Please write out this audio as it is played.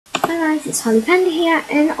Hi guys, it's Holly Panda here,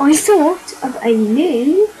 and I thought of a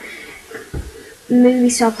new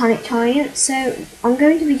MovieStarPlanet tie-in. So I'm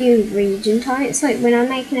going to be doing region tie-ins, like when I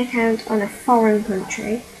make an account on a foreign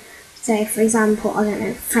country. Say for example, I don't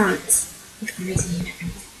know, France, which one is in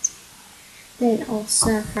France. Then I'll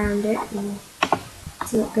surf around it and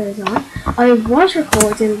see what goes on. I was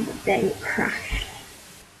recording, but then it crashed.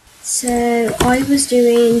 So I was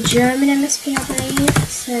doing German MSP, I believe.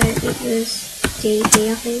 So it was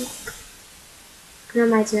DP, I think. And I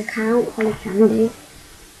made an account, Holly Candy.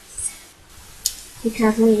 You can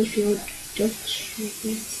have me if you're Dutch, I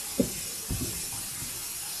guess.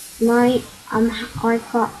 I've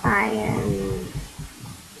got a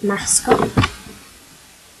mascot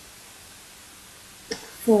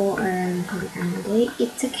for Holly Candy.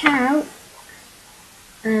 It's a cow,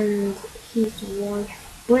 and his wife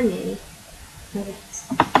Bunny.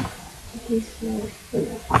 His wife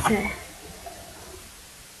Bunny.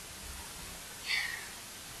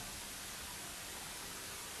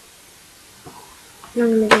 So I'm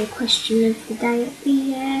going to do a question of the day at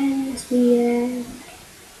the end.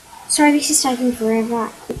 Sorry, this is taking forever.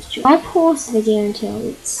 I'll pause the video until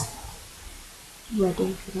it's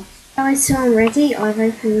ready for this. Guys, so I'm ready. I've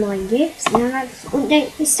opened my gifts. Now let's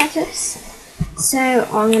update the status. So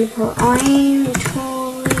I'm going to put I'm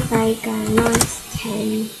Tory Vega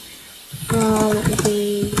 910 from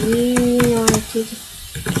the United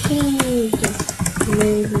Kingdom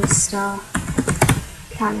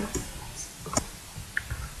MovieStarPlanet.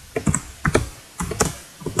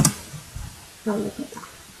 Look at that.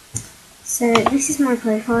 So this is my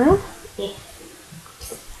profile. Yeah.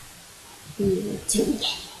 So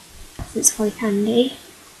it's Holly Candy.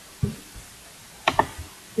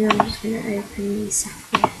 And I'm just going to open these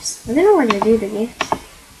soft gifts. I don't know when to do the gifts.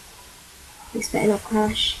 This better not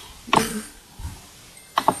crash.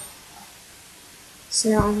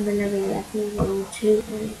 So I'm going to be level 1 or 2.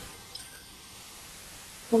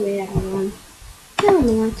 Probably level 1. No, I'm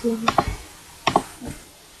the right level.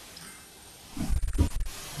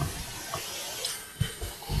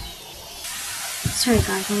 Sorry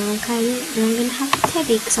guys, I'm okay, and I'm going to have a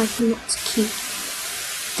teddy because I cannot keep.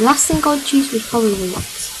 The last thing I'd choose was probably the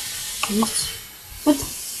wax. But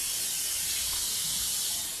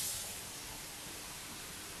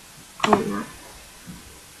I want that.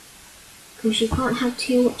 Because you can't have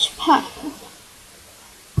too much purple.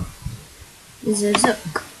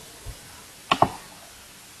 Zook.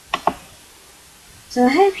 So I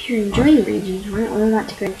hope you're enjoying regions, right? I'm about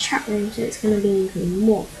to go in the chat room, so it's going to be even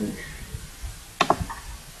more fun.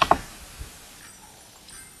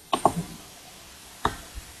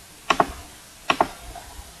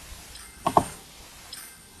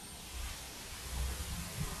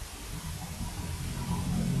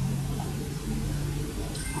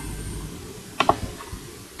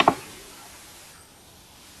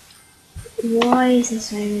 Why is there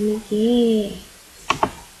so many gifts?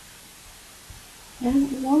 I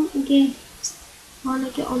don't want gifts. I want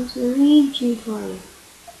to get onto the region file.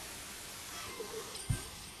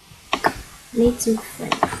 I need some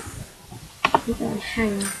friends. I'm going to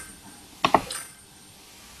hang.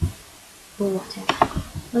 Or whatever.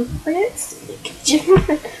 But it's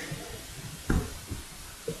different.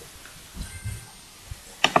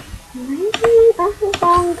 Maybe I can go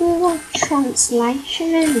and Google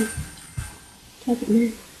translation. I don't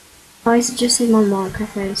know. I suggested my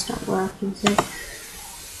microphone stopped working, so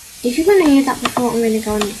if you're going to hear that before, I'm going to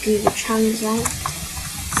go on Google Translate,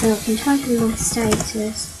 so I can type in my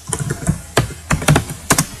status.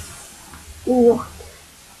 What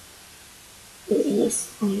it is.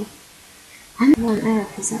 And what on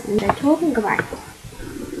earth is that window talking about?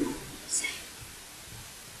 So,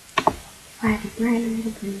 if I had a brain, I would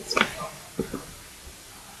have been stuff.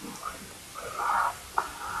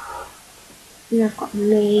 And I've got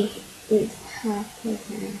me with purple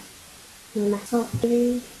hair. And I've got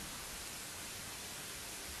blue.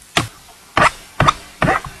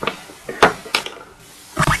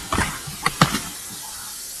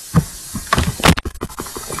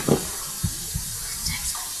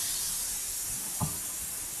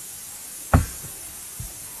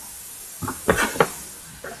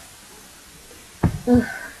 Oh,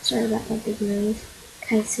 sorry about that big noise.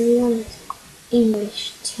 Okay, so we want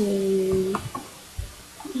English to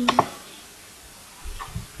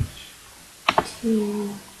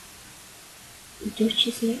Dutch,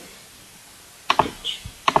 isn't it? Dutch.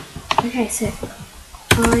 Okay, so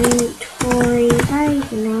I'm Tory Vega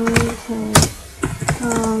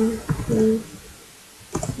from the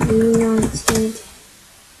United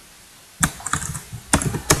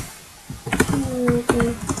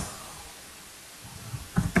Kingdom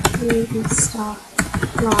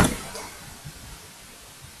MovieStarPlanet.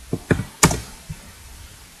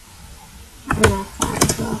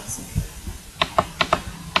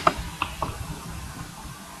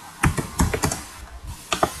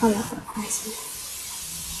 I love that person.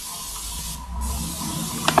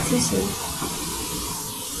 Seriously.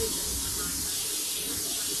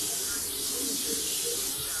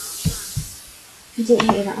 If you didn't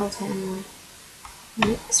hear that, I'll tell you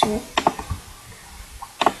next week.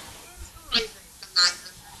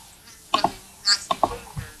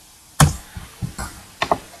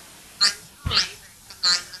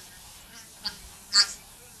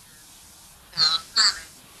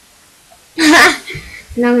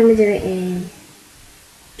 Now I'm going to do it in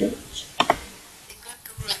Dutch.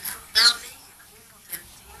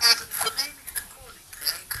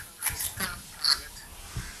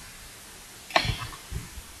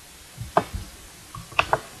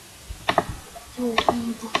 So I'm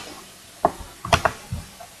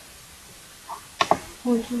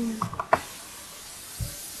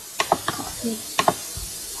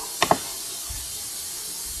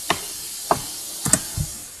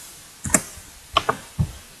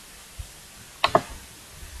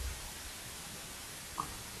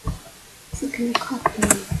going to copy,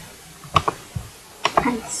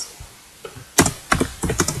 paste.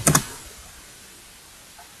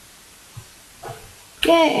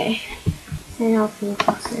 Okay. So now for the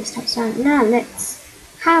process types down. Now let's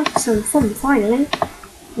have some fun finally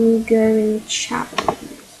and go and chat.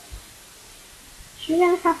 Should we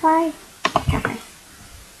go to a cafe? Cafe.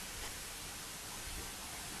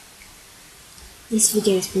 This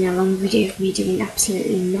video has been a long video of me doing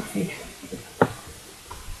absolutely nothing.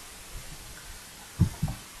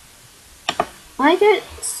 I don't.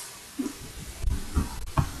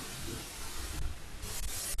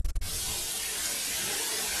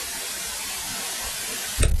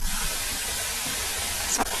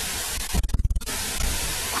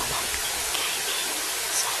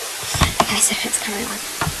 Okay, so let's carry on.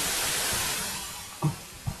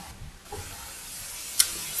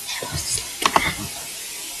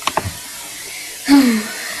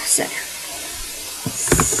 So,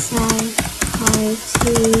 say hi to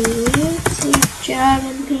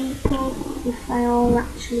German people if they are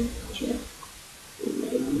actually German.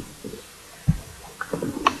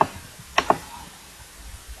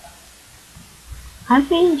 I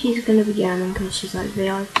think she's gonna be German because she's like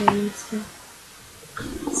VIP and stuff.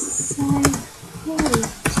 So, hey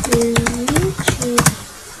to YouTube.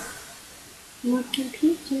 My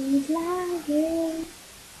computer is lagging.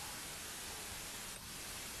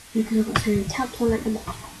 Because I've got so many tabs on at the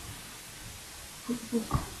bottom.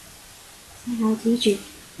 Say hi to YouTube.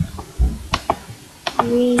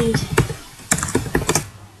 Read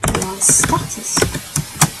your status.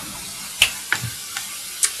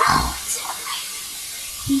 Oh, it's so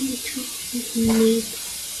amazing. You talk with me.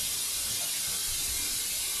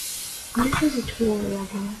 This is a tutorial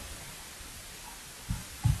here.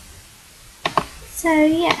 So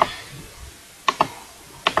yeah,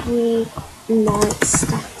 read my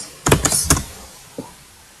status.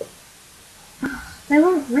 They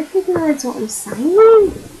won't recognise what I'm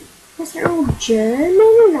saying because they're all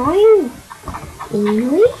German and I'm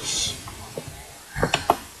English.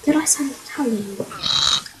 Did I sound Italian?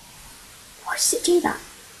 Why does it do that?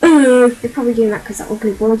 They're probably doing that because that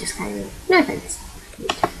ugly boy just came in. No offence.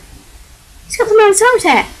 He's got the man's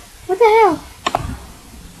hair. What the hell?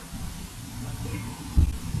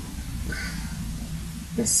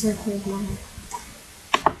 Let's circle with my head.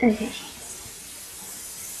 Okay.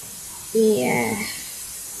 Yeah.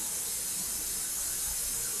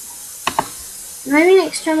 Maybe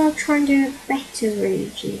next time I'll try and do a better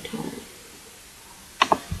region time.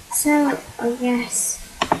 So, I guess.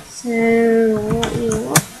 So,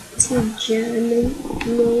 what to Germany?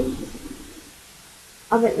 No.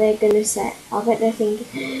 I bet they're gonna say, I bet they're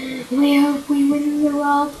thinking, we hope we win the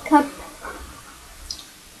World Cup.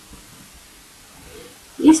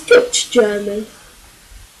 Is Dutch German?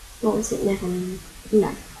 Or was it Netherlands?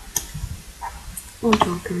 No. I'm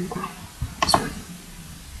talking about. Sorry.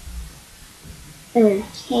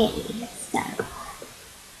 Okay, so.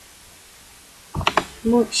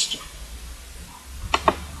 Moisture.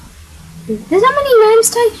 There's not many names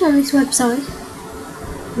taken on this website.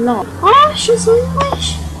 Lot. Oh, she's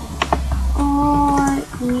English. Are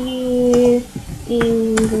you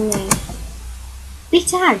English? Big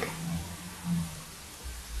tag.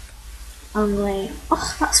 Anglais.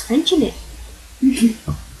 Oh, that's French, isn't it?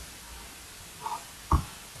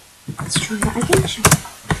 Let's try that again, shall we?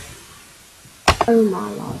 Oh my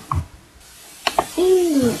lord.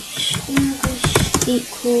 English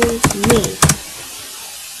equals me.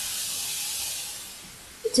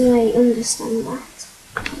 Do they understand that?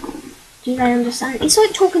 Do they understand? It's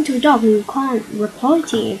like talking to a dog who can't reply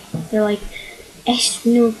to you. They're like, es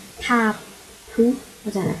no pa poo. I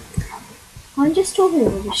don't know. I'm just talking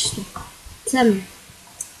rubbish stuff.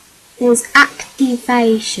 There's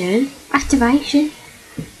activation,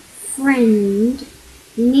 friend,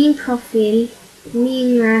 new profile,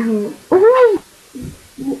 new Rahul. Oh,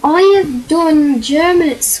 I have done German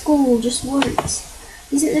at school just once.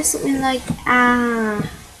 Isn't there something like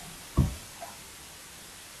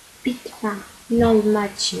Bitwa, no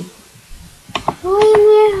matching? I'm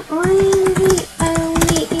the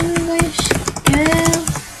only English girl.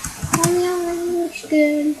 I'm the only English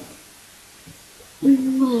girl.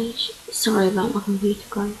 English. Sorry about my computer,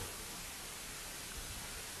 guys.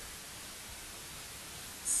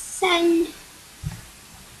 Send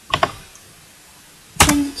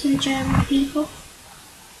it to the German people.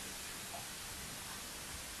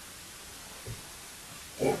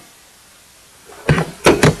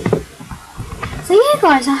 So yeah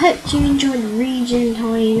guys, I hope you enjoyed Region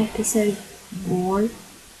Time episode 1.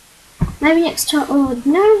 Maybe next time, oh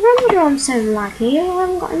no wonder I'm so laggy, I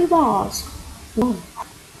haven't got any bars. Oh,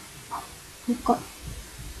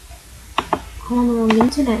 I'm on the wrong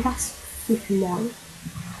internet, that's flipping one.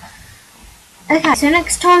 Okay, so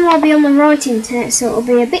next time I'll be on the right internet, so it'll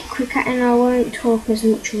be a bit quicker and I won't talk as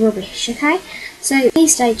much rubbish, okay? So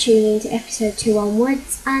please stay tuned to episode 2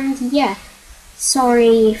 onwards, and yeah,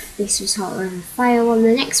 sorry if this was hard of a fail, and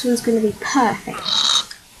the next one's going to be perfect.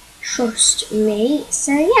 Trust me.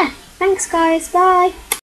 So yeah, thanks guys, bye!